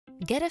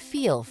Get a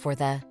feel for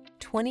the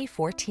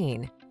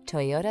 2014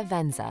 Toyota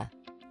Venza.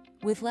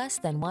 With less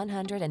than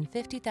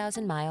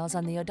 150,000 miles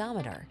on the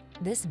odometer,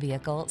 this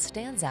vehicle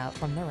stands out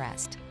from the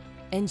rest.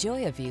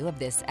 Enjoy a view of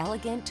this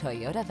elegant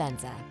Toyota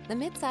Venza, the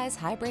midsize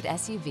hybrid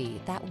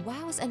SUV that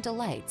wows and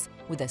delights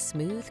with a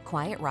smooth,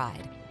 quiet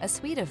ride, a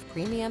suite of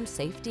premium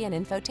safety and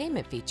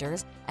infotainment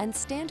features, and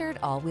standard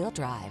all-wheel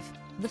drive.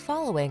 The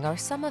following are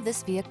some of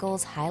this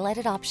vehicle's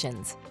highlighted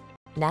options: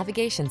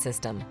 navigation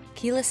system,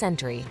 keyless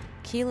entry,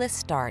 keyless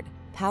start,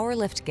 power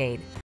liftgate,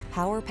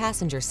 power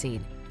passenger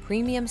seat,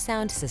 premium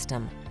sound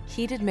system,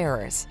 heated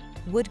mirrors,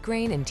 wood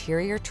grain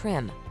interior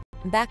trim,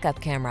 backup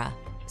camera,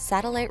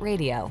 satellite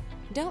radio.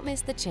 Don't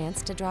miss the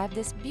chance to drive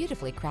this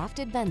beautifully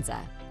crafted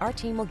Venza. Our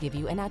team will give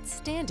you an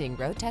outstanding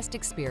road test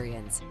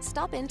experience.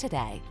 Stop in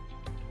today.